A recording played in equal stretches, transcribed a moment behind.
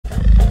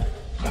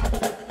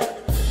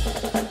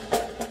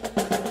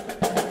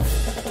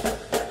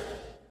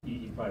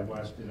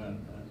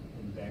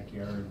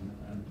backyard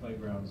and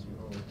playgrounds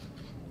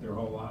their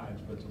whole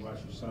lives, but to watch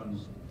your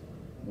sons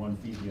one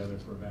feed the other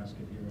for a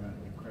basket here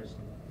at Crisler.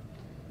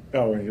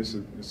 Oh, and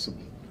it's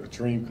a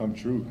dream come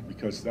true,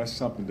 because that's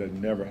something that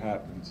never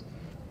happens,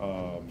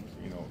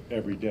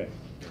 every day.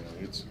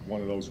 It's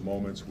one of those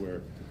moments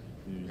where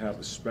you have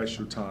a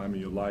special time in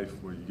your life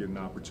where you get an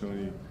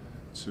opportunity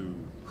to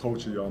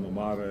coach at your alma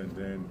mater, and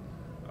then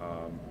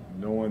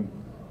knowing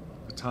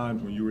the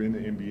times when you were in the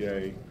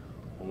NBA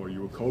or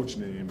you were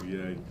coaching in the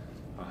NBA,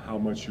 how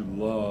much you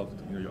loved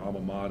your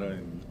alma mater,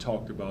 and you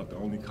talked about the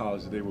only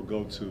college that they would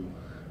go to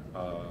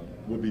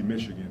would be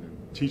Michigan,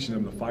 and teaching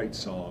them the fight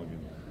song,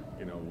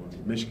 and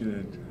when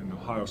Michigan and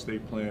Ohio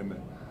State playing that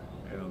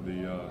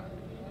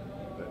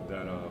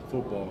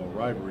football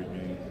rivalry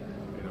game,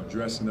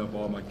 dressing up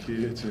all my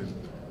kids and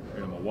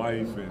my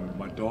wife and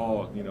my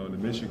dog, the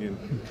Michigan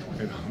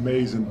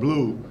amazing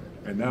blue,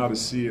 and now to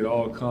see it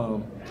all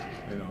come,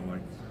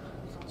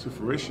 to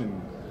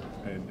fruition,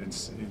 and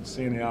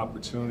seeing the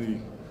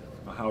opportunity,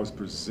 how it's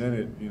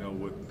presented,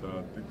 with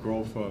the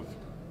growth of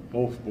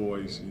both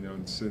boys,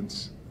 and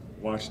since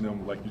watching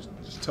them, like you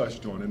just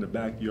touched on, in the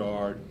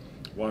backyard,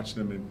 watching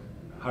them in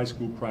high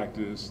school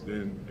practice,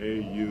 then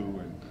AAU,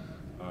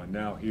 and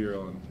now here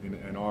in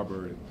Ann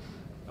Arbor, and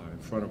in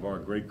front of our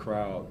great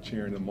crowd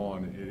cheering them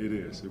on.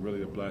 It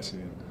really a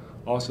blessing. And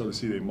also to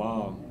see their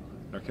mom,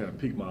 I kind of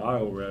peeked my eye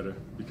over at her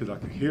because I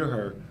could hear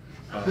her.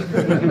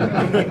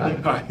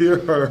 I hear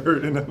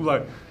her, and I'm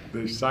like, the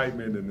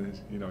excitement and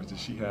that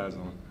she has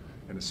on,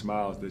 and the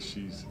smiles that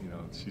she's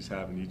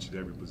having each and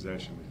every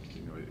possession.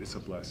 It's a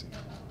blessing.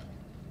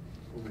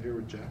 Over here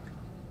with Jack.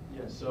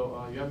 Yeah,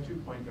 so you have 2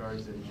 point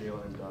guards in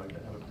Jalen and Doug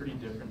that have a pretty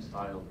different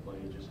style of play.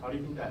 Just how do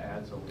you think that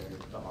adds a layer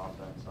to the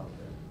offense out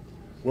there?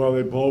 Well,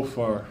 they both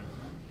are,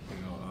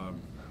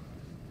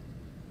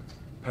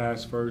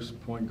 pass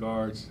first point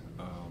guards,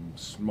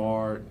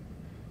 smart,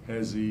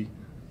 hezzy,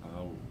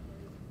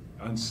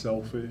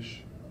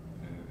 unselfish,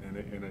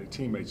 and their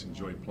teammates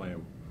enjoy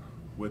playing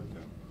with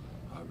them.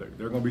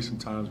 There are going to be some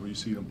times where you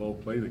see them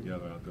both play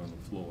together out there on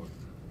the floor,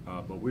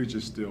 but we're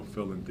just still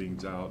filling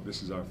things out.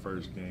 This is our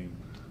first game,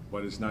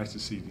 but it's nice to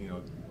see,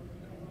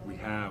 we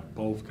have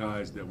both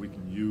guys that we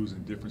can use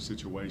in different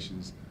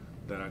situations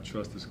that I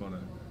trust is going to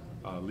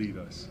lead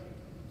us.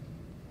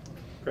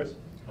 Chris?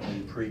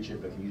 You preach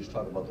it, but can you just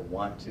talk about the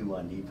want-to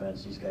on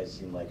defense? These guys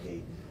seem like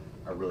they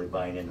are really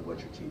buying into what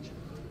you're teaching.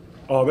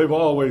 Oh, they've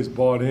always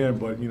bought in,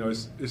 but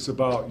it's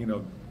about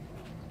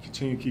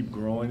continue to keep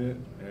growing it,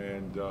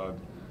 and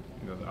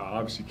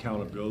obviously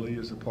accountability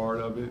is a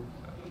part of it.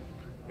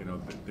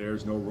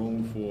 There's no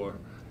room for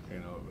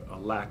a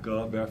lack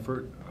of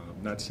effort.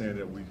 I'm not saying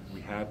that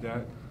we have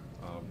that.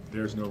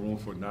 There's no room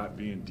for not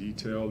being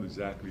detailed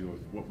exactly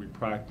with what we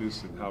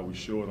practice and how we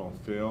show it on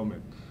film,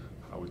 and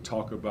how we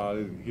talk about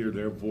it and hear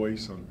their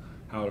voice on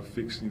how to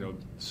fix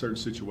certain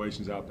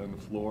situations out there on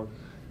the floor.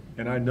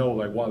 And I know,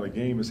 like, while the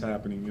game is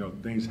happening,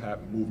 things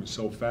happen moving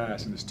so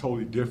fast, and it's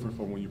totally different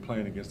from when you're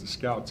playing against the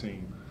scout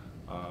team.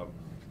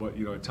 But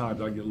at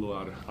times I get a little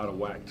out of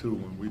whack too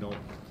when we don't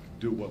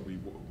do what we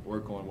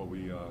work on, what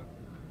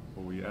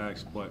we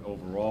ask. But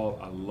overall,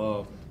 I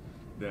love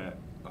that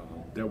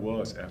there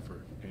was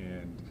effort,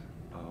 and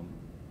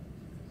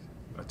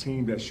a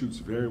team that shoots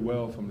very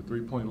well from the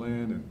three-point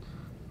land, and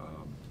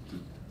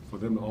for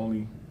them to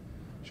only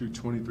shoot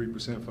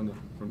 23%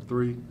 from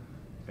three,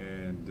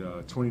 and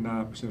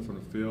 29% from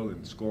the field,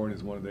 and scoring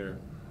is one of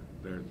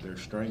their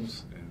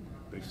strengths. And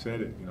they've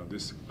said it,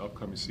 this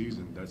upcoming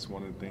season, that's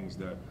one of the things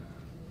that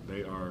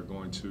they are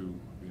going to,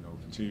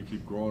 continue to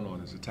keep growing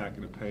on, is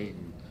attacking the paint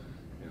and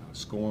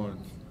scoring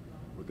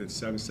within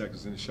 7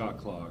 seconds in the shot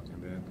clock.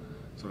 And then,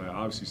 so they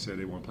obviously said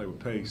they want to play with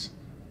pace.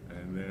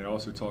 And then they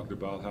also talked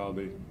about how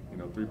they,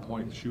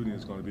 three-point shooting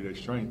is going to be their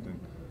strength. And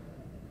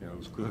it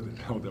was good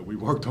to know that we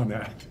worked on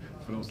that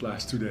for those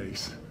last 2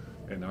 days,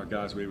 and our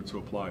guys were able to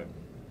apply it.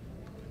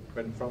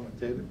 Right in front with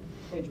David.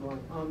 Hey,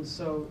 Juwan.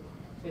 So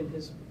in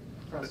his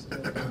press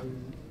today,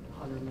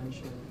 Hunter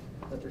mentioned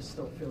that they're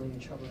still feeling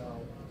each other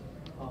out.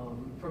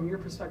 From your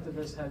perspective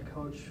as head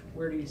coach,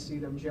 where do you see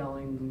them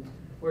gelling?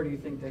 Where do you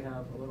think they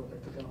have a little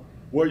bit to go?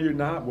 Well, you're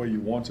not where you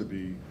want to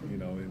be,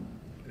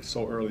 it's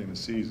so early in the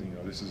season.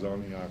 This is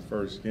only our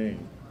first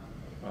game,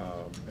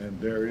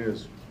 and there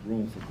is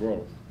room for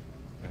growth.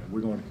 And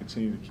we're going to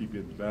continue to keep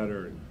getting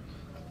better. And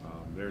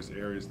there's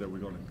areas that we're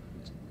going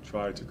to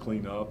try to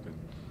clean up.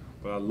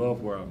 But I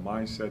love where our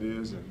mindset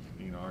is,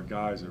 and our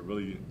guys are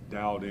really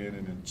dialed in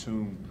and in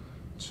tune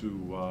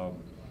to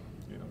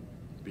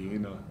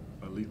being a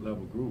elite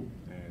level group.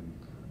 And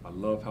I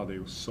love how they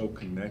were so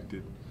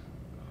connected.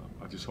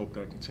 I just hope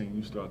that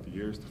continues throughout the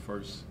years. The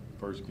first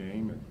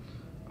game, and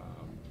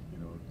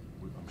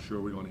I'm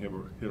sure we're going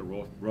to hit a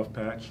rough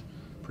patch.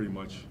 Pretty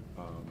much,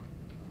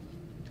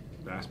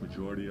 vast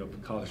majority of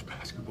college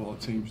basketball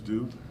teams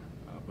do.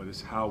 But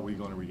it's how we're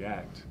going to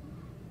react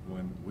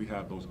when we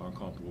have those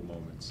uncomfortable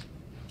moments.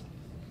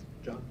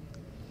 John?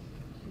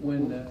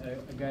 When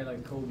a guy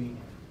like Kobe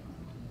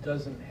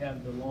doesn't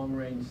have the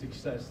long-range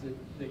success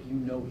that he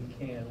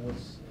can,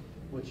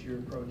 what's your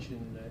approach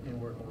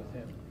in working with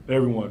him?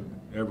 Everyone's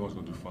going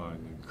to do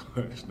fine.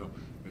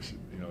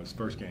 It's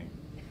first game.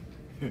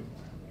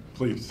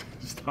 Please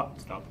stop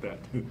that.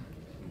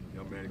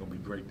 Young man going to be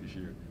great this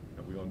year,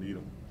 and we're going to need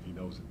him. He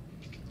knows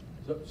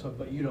it.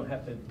 But you don't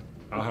have to.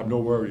 I'll have no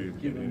worry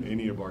in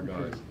any of our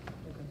guys. Okay.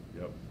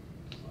 Yep.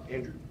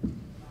 Andrew?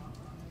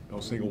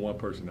 Don't single one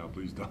person out,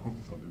 please.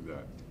 Don't do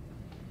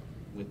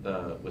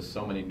that. With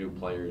so many new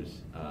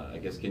players, I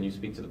guess, can you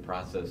speak to the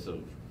process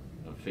of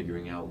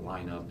figuring out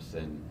lineups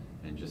and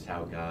just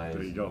how guys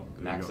There you go.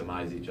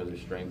 maximize each other's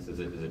strengths? Is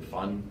it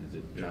fun? Is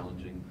it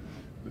challenging?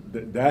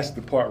 That's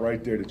the part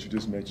right there that you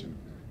just mentioned.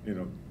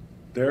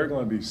 There are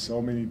going to be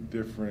so many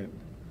different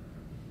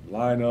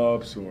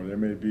lineups, or there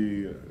may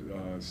be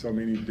so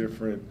many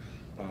different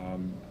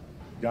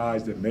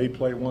guys that may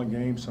play one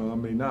game,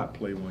 some may not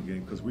play one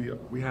game, because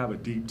we have a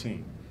deep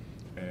team,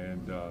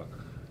 and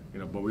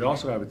but we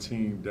also have a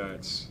team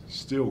that's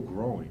still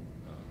growing,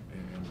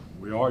 and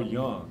we are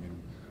young, and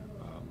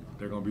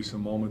there are going to be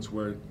some moments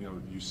where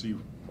you see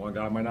one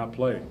guy might not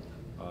play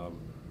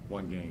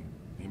one game,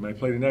 he might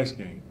play the next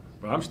game,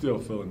 but I'm still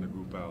filling the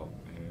group out,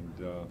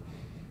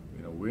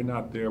 and we're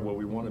not there where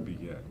we want to be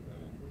yet.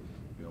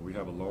 We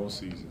have a long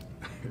season,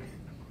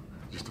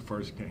 just the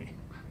first game.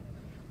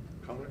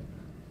 Connor?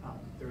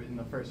 In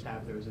the first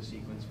half, there was a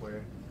sequence where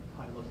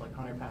it looked like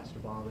Hunter passed the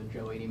ball to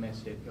Joey, and he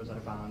missed it, goes out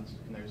of bounds,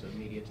 and there's a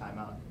media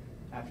timeout.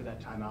 After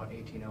that timeout,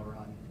 18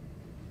 overrun.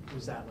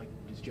 Was that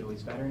is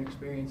Joey's veteran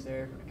experience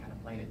there kind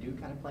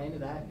of play into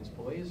that, his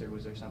poise, or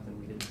was there something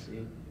we didn't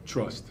see?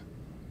 Trust.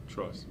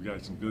 We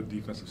got some good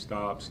defensive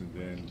stops, and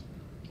then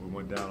we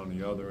went down on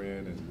the other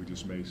end, and we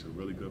just made some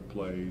really good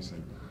plays.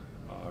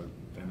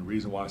 And the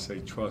reason why I say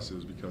trust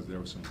is because there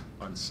were some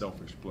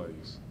unselfish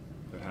plays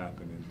that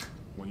happened. And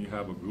when you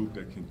have a group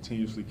that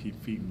continuously keep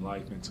feeding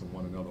life into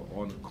one another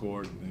on the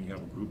court, and then you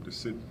have a group that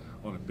sit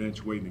on a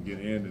bench waiting to get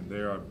in, and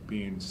they are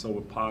being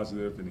so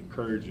positive and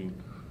encouraging,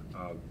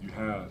 you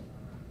have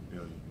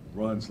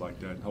runs like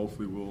that. And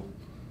hopefully we'll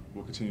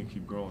continue to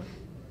keep growing.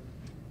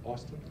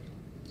 Austin?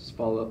 Just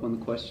follow up on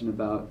the question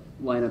about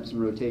lineups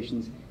and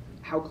rotations.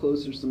 How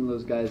close are some of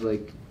those guys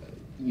like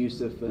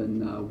Yusuf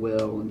and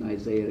Will and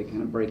Isaiah to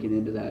kind of breaking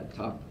into that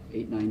top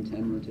 8, 9,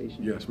 10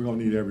 rotation? Yes, we're going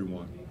to need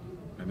everyone,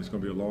 and it's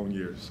going to be a long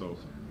year, so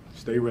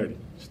stay ready.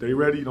 Stay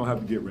ready, you don't have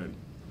to get ready.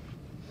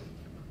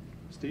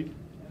 Steve?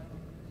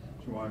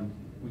 Juwan,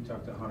 we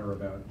talked to Hunter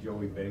about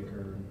Joey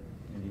Baker,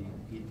 and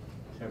he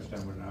touched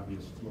on what an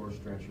obvious floor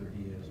stretcher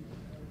he is.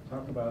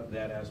 Talk about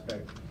that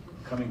aspect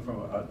coming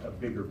from a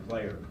bigger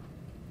player.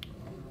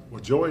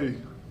 Well, Joey,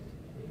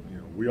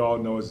 we all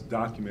know it's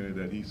documented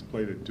that he's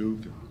played at Duke,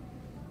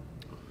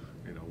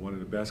 one of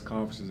the best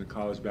conferences in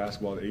college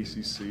basketball, the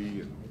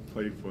ACC, and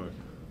played for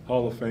a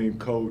Hall of Fame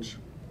coach.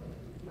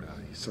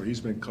 So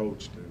he's been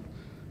coached,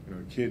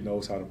 and the kid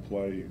knows how to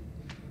play.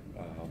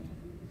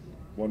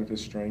 One of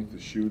his strengths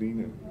is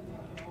shooting,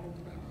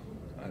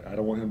 and I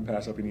don't want him to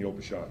pass up any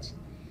open shots.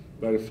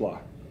 Let it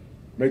fly.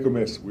 Make or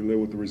miss, we live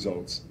with the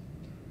results.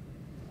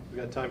 We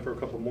got time for a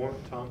couple more.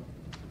 Tom?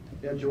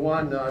 Yeah,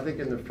 Juwan, I think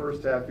in the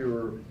first half you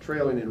were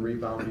trailing in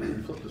rebounding.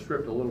 You flipped the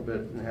script a little bit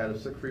and had a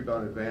 6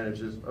 rebound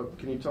advantages.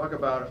 Can you talk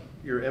about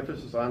your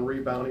emphasis on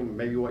rebounding,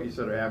 maybe what you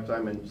said at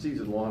halftime, and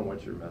season long,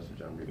 what's your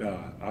message on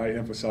rebounding? I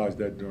emphasized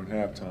that during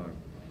halftime.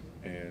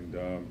 And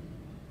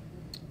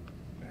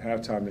at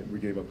halftime, we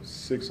gave up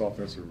 6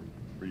 offensive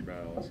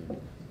rebounds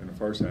in the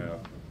first half.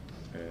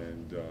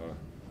 And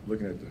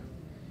looking at the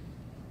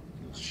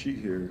sheet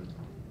here,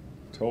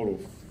 total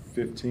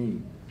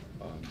 15.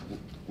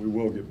 We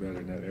will get better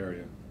in that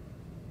area.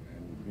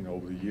 And,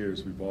 over the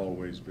years, we've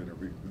always been a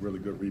really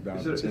good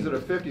rebounder team. Is it a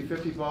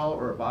 50-50 ball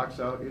or a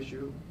box-out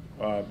issue?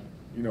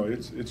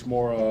 It's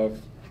more of,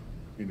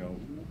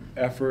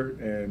 effort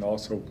and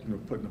also,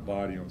 putting the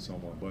body on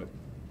someone. But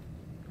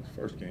the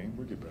first game,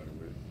 we'll get better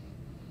with it.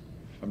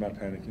 I'm not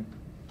panicking.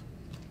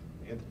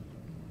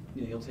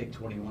 You'll take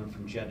 21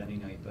 from Jett any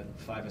night, but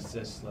 5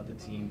 assists led the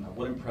team.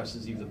 What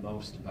impresses you the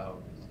most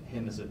about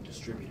him as a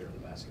distributor of the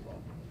basketball?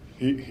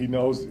 He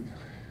knows,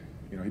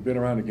 he's been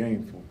around the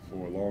game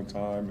for a long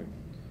time,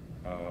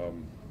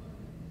 and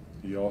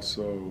he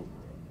also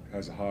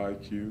has a high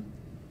IQ.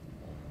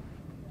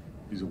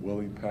 He's a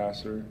willing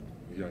passer.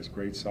 He has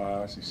great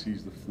size. He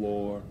sees the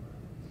floor.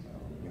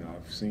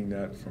 I've seen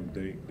that from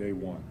day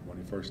one when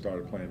he first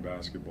started playing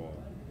basketball.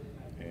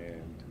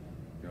 And,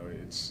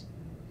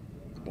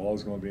 the ball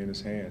is going to be in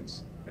his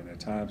hands. And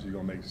at times he's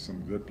going to make some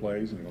good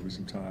plays, and there are going to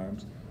be some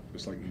times,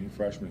 just like any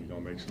freshman, he's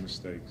going to make some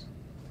mistakes.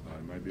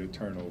 It might be a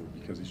turnover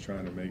because he's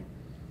trying to make,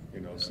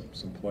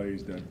 some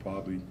plays that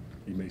probably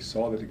he may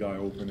saw that the guy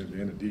open, and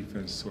then the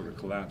defense sort of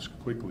collapsed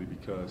quickly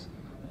because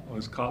on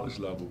his college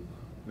level,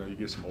 you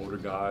get some older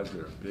guys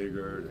that are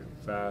bigger,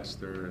 they're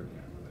faster, and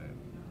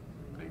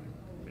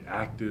they're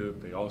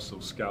active. They also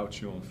scout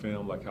you on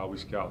film like how we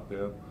scout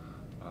them.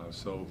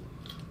 So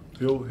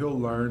he'll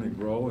learn and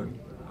grow, and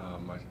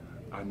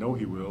I know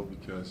he will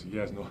because he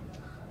has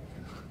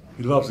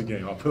he loves the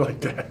game. I'll put it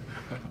like that.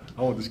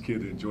 I want this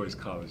kid to enjoy his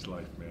college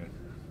life, man.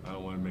 I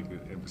don't want to make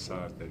it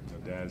emphasize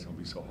that Dad's going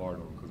to be so hard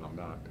on him because I'm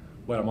not.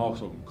 But I'm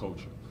also going to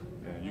coach him.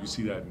 And you can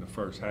see that in the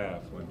first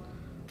half when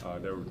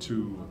there were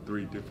 2 or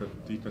 3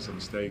 different defensive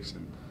mistakes,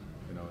 and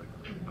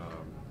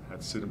had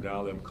to sit him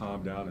down, let him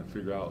calm down, and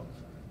figure out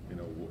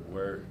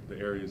where the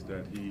areas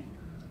that he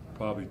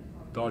probably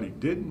thought he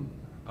didn't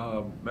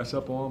mess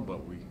up on,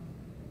 but we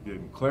gave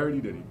him clarity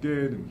that he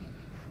did, and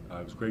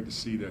it was great to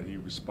see that he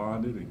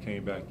responded and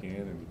came back in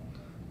and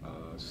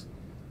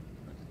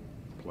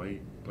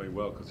played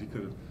well, because he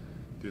could have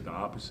did the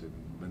opposite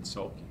and been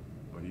sulky,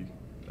 but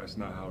that's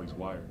not how he's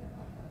wired.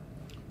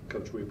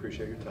 Coach, we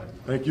appreciate your time.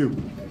 Thank you.